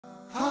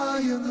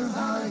high on the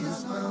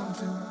highest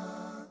mountain,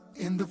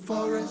 in the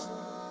forest,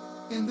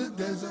 in the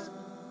desert,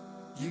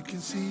 you can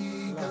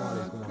see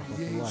God's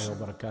creation.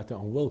 Wabarakatuh,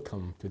 and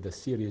welcome to the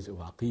series of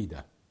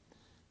Aqeeda.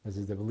 This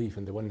is the belief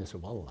in the oneness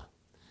of Allah.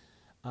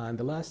 And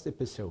the last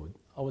episode,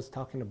 I was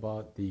talking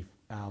about the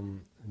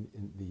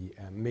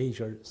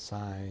major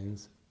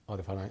signs of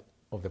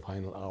the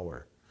final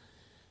hour.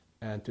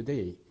 And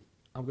today,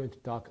 I'm going to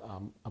talk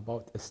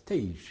about a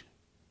stage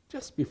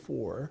just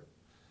before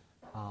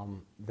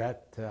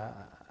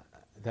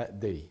that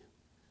day.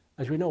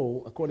 As we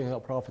know, according to the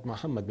Prophet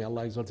Muhammad, may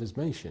Allah exalt his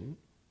mention,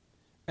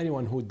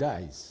 anyone who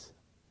dies,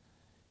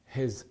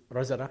 his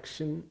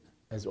resurrection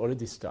has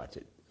already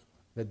started.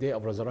 The day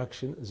of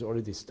resurrection has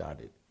already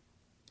started.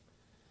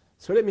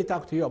 So let me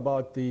talk to you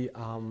about the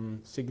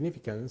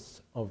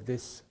significance of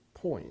this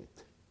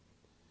point.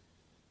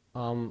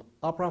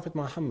 Our Prophet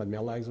Muhammad, may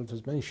Allah exalt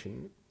his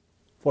mention,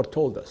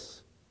 foretold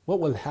us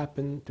what will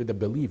happen to the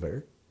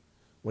believer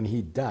when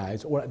he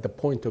dies or at the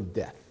point of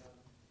death,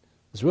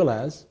 as well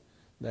as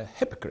the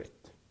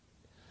hypocrite.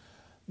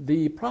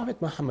 The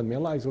Prophet Muhammad, may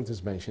Allah exalt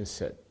his mention,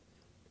 said,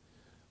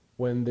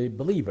 when the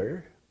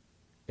believer,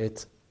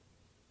 it's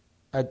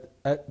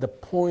at the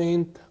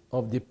point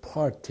of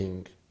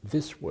departing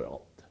this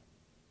world,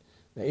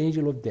 the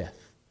angel of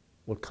death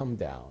will come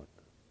down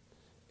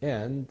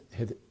and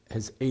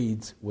his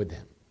aides with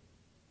him.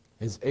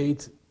 His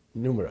aides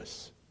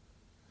numerous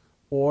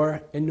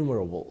or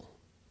innumerable.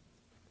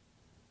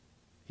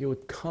 He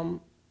would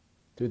come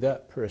to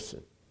that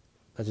person,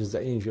 that is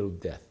the angel of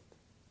death,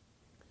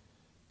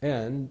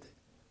 and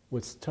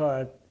would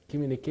start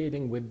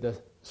communicating with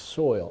the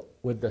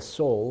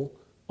soul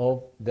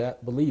of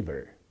that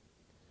believer.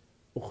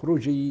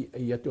 اخرجي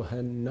أيتها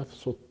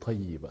النفس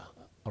الطيبة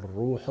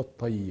الروح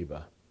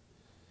الطيبة.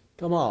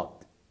 Come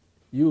out,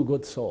 you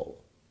good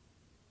soul.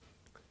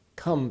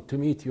 Come to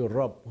meet your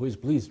Rabb who is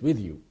pleased with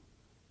you.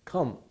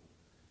 Come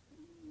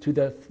to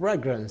the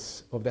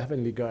fragrance of the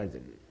heavenly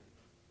garden.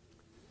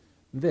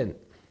 Then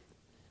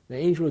the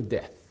angel of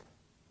death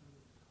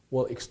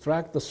will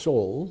extract the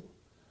soul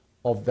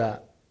of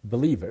the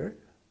believer,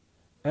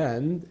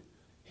 and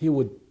he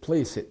would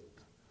place it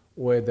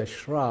with the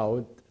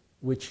shroud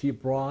which he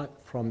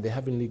brought from the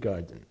heavenly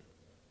garden.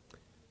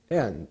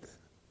 And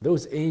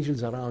those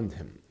angels around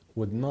him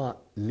would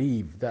not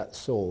leave that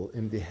soul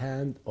in the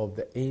hand of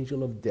the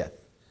angel of death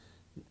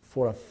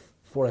for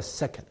a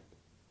second.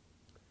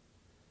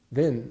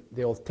 Then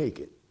they will take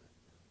it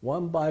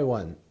one by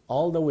one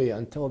all the way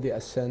until they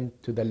ascend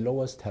to the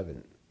lowest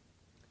heaven.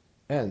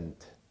 And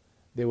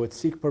they would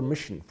seek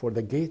permission for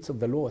the gates of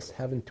the lowest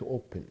heaven to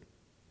open.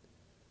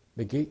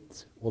 The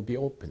gates will be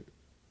open,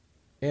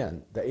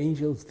 and the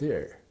angels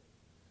there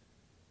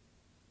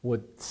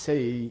would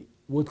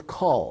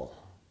call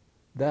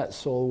that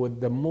soul with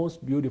the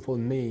most beautiful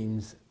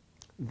names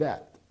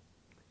that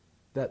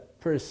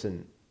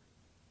person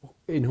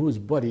in whose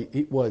body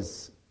it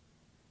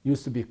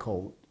used to be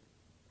called.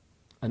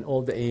 And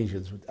all the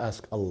angels would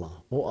ask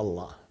Allah, "Oh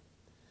Allah,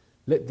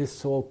 let this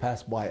soul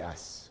pass by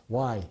us."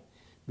 Why?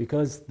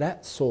 Because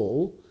that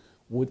soul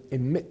would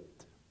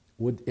emit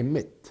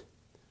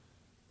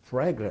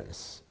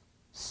fragrance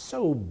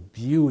so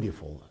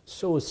beautiful,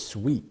 so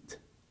sweet,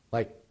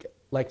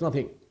 like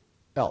nothing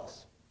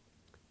else.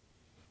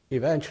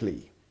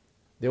 Eventually,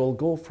 they will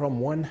go from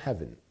one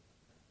heaven.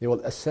 They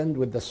will ascend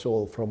with the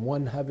soul from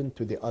one heaven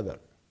to the other,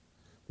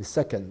 the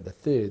second, the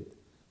third.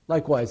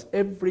 Likewise,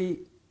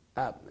 every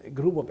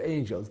group of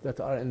angels that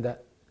are in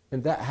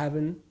that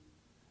heaven,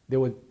 they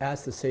would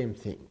ask the same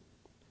thing,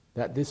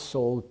 that this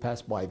soul would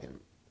pass by them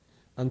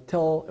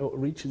until it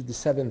reaches the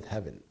seventh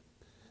heaven.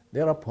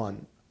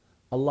 Thereupon,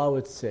 Allah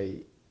would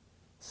say,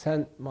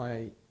 "Send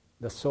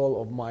the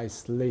soul of my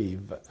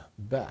slave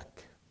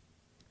back,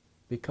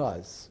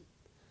 because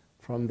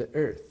from the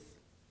earth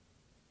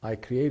I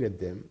created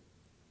them,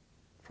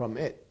 from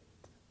it,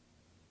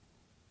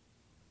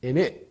 in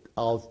it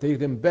I'll take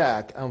them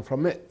back, and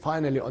from it,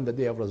 finally on the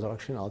day of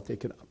resurrection, I'll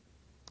take it up."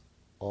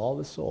 All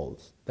the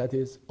souls, that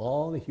is,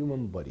 all the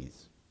human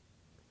bodies.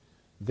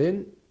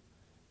 Then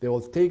they will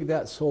take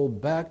that soul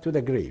back to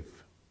the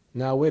grave.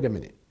 Now wait a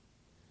minute.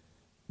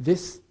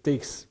 This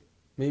takes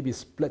maybe a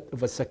split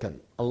of a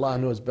second. Allah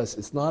knows best.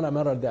 It's not a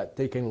matter of that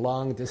taking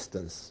long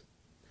distance.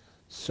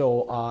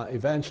 So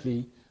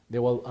eventually they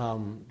will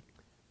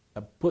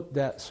put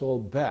that soul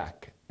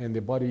back in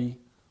the body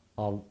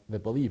of the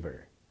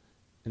believer.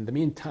 In the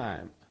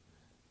meantime,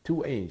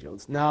 two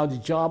angels. Now the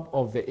job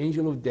of the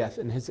angel of death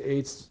and his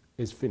aides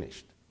is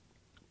finished.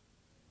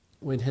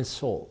 When his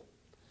soul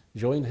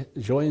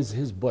joins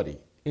his body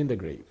in the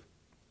grave,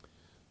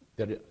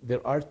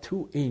 there are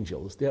two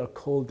angels. They are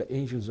called the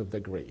angels of the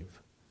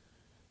grave.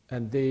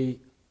 And they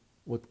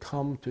would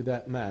come to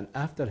that man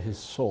after his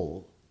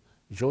soul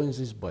joins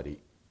his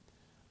body.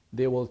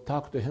 They will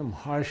talk to him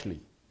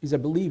harshly. He's a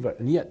believer,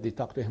 and yet they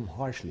talk to him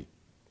harshly.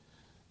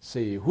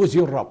 Say, "Who's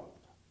your Rabb?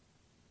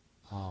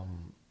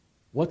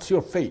 What's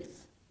your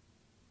faith?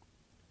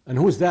 And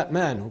who's that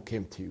man who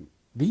came to you?"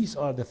 These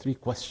are the three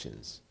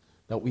questions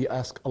that we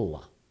ask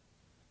Allah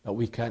that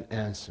we can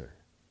answer.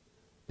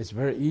 It's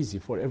very easy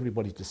for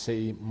everybody to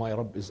say, my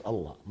Rabb is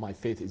Allah, my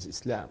faith is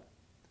Islam,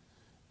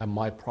 and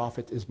my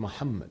Prophet is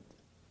Muhammad.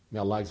 May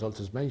Allah exalt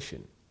his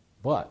mention.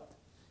 But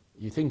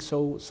you think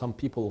so? Some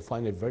people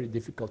find it very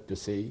difficult to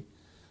say,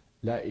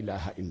 La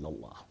ilaha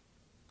illallah.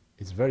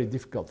 It's very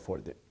difficult for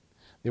them.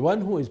 The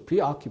one who is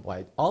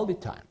preoccupied all the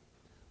time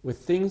with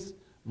things,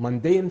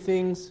 mundane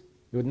things,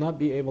 you would not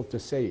be able to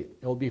say it.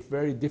 It will be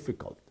very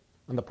difficult.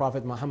 And the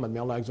Prophet Muhammad, may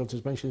Allah exalt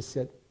his mention,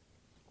 said,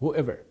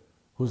 whoever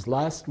whose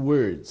last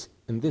words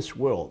in this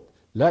world,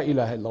 La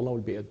ilaha illallah, will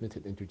be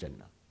admitted into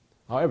Jannah.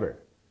 However,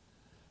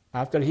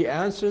 after he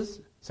answers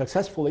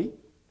successfully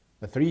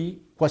the 3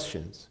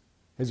 questions,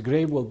 his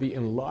grave will be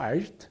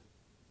enlarged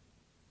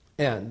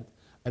and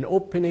an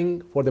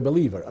opening for the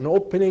believer, an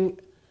opening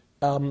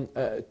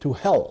to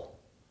hell,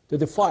 to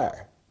the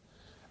fire.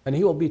 And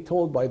he will be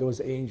told by those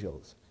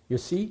angels, you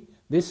see,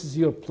 this is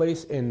your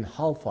place in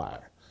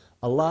hellfire.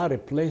 Allah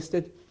replaced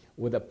it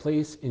with a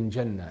place in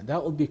Jannah.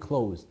 That will be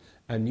closed.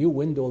 A new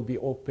window will be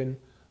open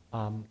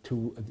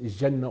to the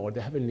Jannah or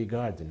the heavenly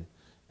garden.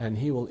 And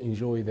he will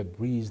enjoy the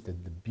breeze, the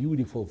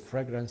beautiful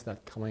fragrance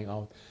that's coming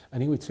out.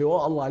 And he would say, oh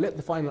Allah, let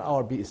the final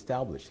hour be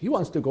established. He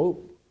wants to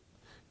go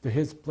to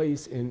his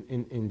place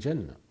in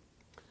Jannah.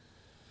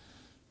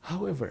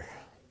 However,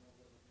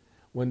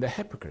 when the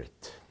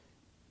hypocrite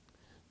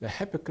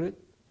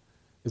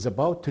is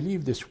about to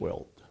leave this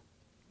world,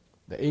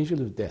 the angel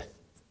of death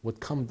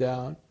would come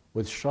down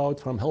with shroud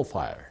from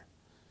hellfire,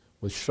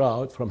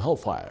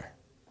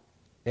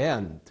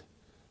 and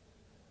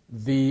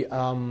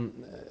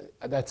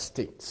that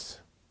stinks.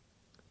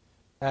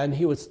 And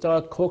he would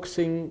start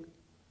coaxing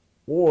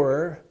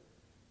or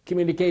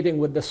communicating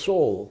with the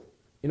soul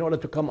in order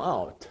to come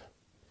out.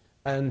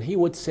 And he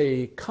would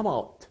say, come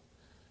out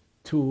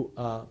to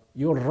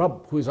your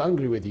Rabb who is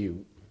angry with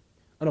you.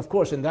 And of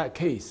course, in that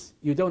case,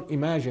 you don't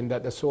imagine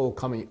that the soul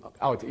coming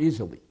out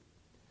easily.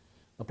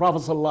 The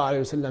Prophet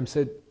ﷺ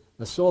said,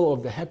 the soul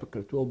of the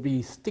hypocrite will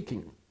be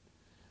sticking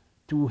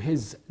to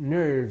his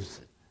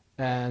nerves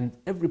and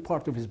every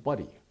part of his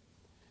body.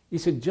 He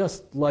said,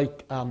 just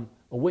like a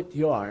wet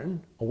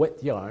yarn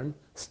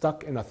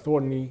stuck in a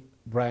thorny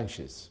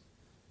branches.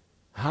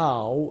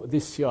 How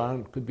this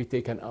yarn could be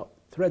taken out,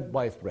 thread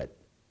by thread.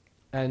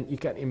 And you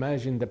can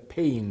imagine the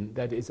pain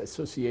that is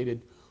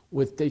associated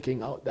with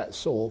taking out that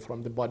soul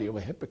from the body of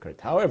a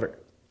hypocrite. However,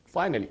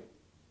 finally,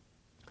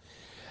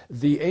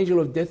 the angel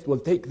of death will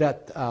take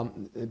that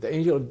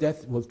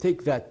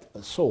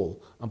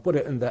soul and put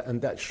it in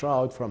that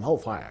shroud from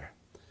hellfire.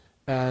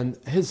 And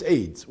his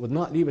aides would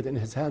not leave it in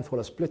his hand for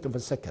a split of a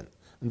second.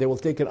 And they will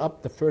take it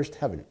up the first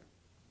heaven.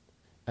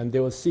 And they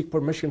will seek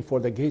permission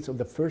for the gates of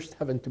the first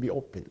heaven to be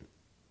opened.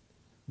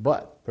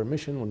 But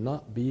permission will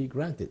not be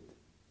granted.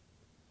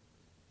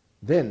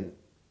 Then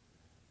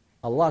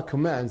Allah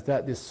commands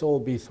that this soul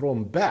be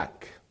thrown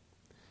back.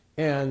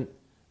 And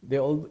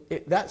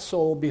that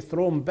soul will be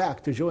thrown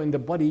back to join the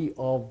body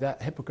of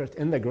that hypocrite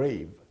in the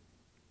grave.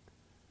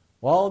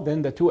 Well,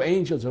 then the 2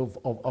 angels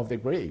of the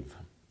grave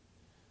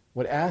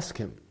would ask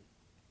him,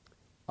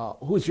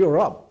 who's your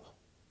Rabb?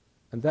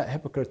 And that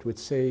hypocrite would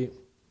say,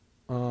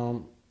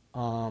 I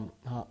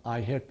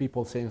heard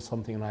people saying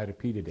something and I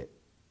repeated it.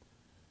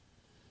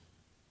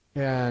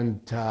 And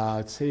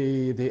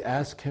say they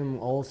ask him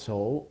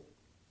also,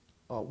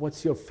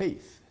 what's your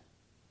faith?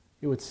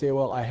 He would say,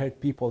 well, I heard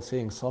people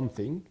saying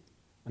something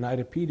and I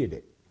repeated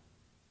it.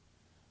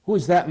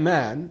 Who's that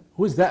man?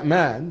 Who's that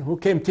man who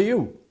came to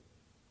you?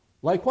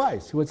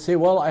 Likewise, he would say,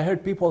 well, I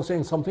heard people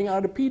saying something, I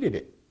repeated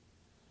it.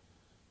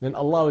 Then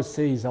Allah would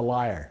say he's a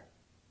liar.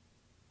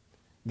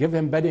 Give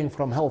him bedding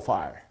from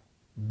hellfire.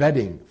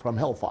 Bedding from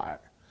hellfire.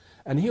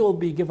 And he will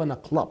be given a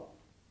club.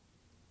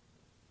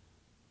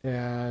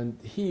 And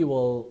he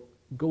will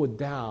go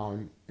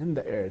down in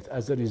the earth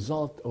as a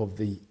result of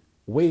the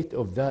weight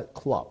of that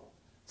club,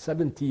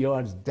 70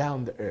 yards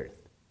down the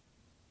earth.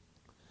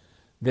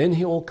 Then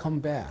he will come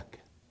back.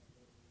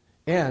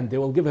 And they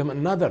will give him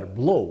another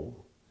blow.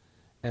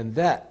 And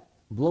that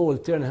blow will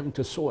turn him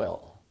to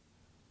soil.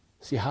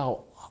 See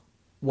how,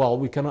 well,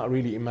 we cannot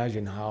really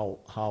imagine how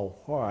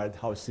hard,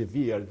 how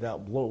severe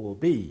that blow will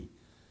be.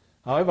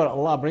 However,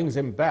 Allah brings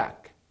him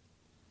back.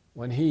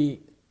 When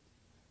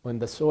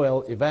the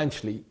soil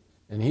eventually,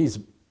 and he's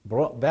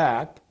brought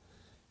back,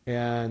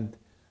 and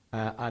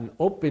an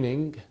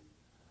opening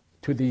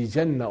to the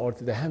Jannah or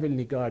to the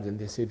heavenly garden,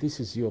 they say, this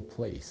is your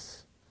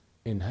place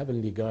in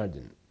heavenly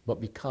garden.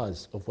 But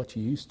because of what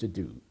you used to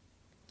do,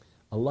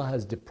 Allah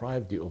has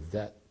deprived you of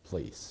that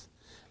place.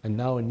 And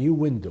now a new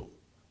window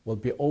will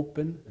be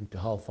open into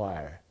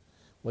hellfire.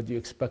 What do you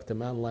expect a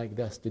man like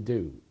this to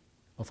do?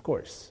 Of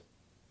course,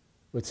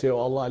 would say, oh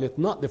Allah, let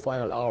not the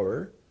final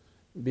hour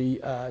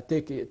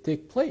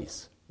take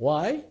place.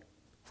 Why?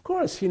 Of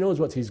course, he knows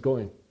what he's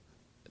going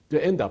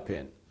to end up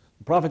in.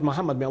 The Prophet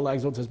Muhammad, may Allah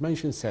exalt his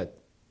mention, said,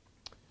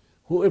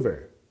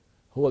 whoever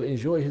who will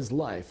enjoy his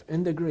life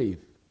in the grave,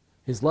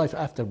 his life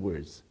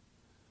afterwards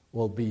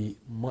will be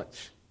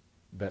much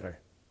better.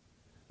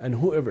 And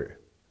whoever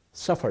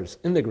suffers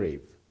in the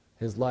grave,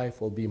 his life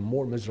will be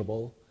more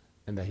miserable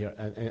and the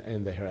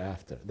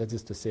hereafter. That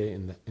is to say,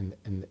 in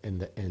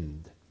the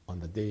end, on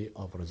the day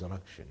of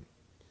resurrection.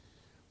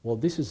 Well,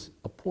 this is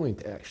a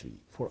point actually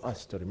for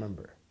us to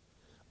remember.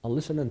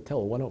 Unless and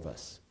until one of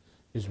us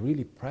is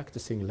really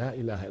practicing La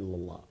ilaha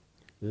illallah,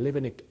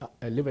 living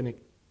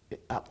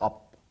it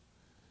up.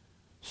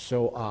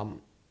 So,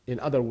 in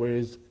other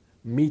words,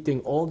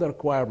 meeting all the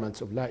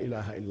requirements of La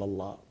ilaha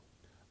illallah,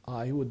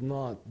 I would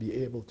not be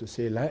able to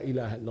say La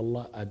ilaha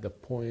illallah at the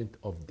point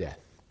of death.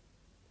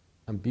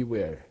 And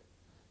beware,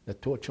 the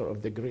torture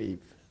of the grave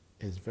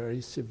is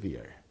very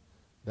severe.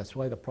 That's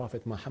why the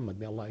Prophet Muhammad,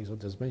 may Allah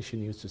exalt his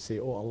mention, used to say,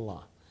 Oh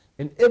Allah,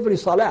 in every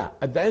salah,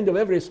 at the end of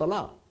every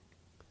salah,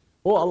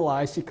 Oh Allah,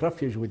 I seek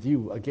refuge with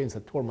you against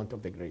the torment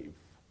of the grave.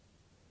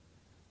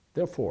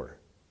 Therefore,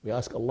 we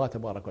ask Allah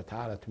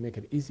Ta'ala to make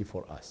it easy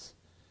for us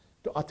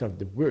to utter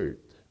the word.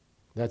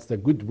 That's the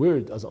good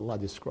word as Allah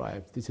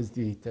describes. This is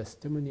the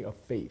testimony of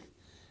faith.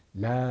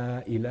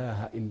 La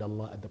ilaha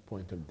illallah at the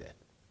point of death.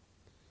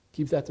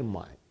 Keep that in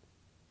mind.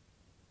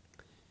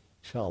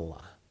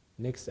 Inshallah,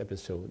 next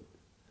episode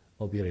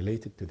will be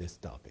related to this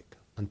topic.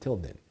 Until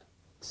then,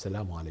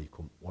 Assalamu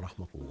alaikum wa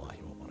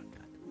rahmatullahi wa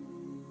barakatuh.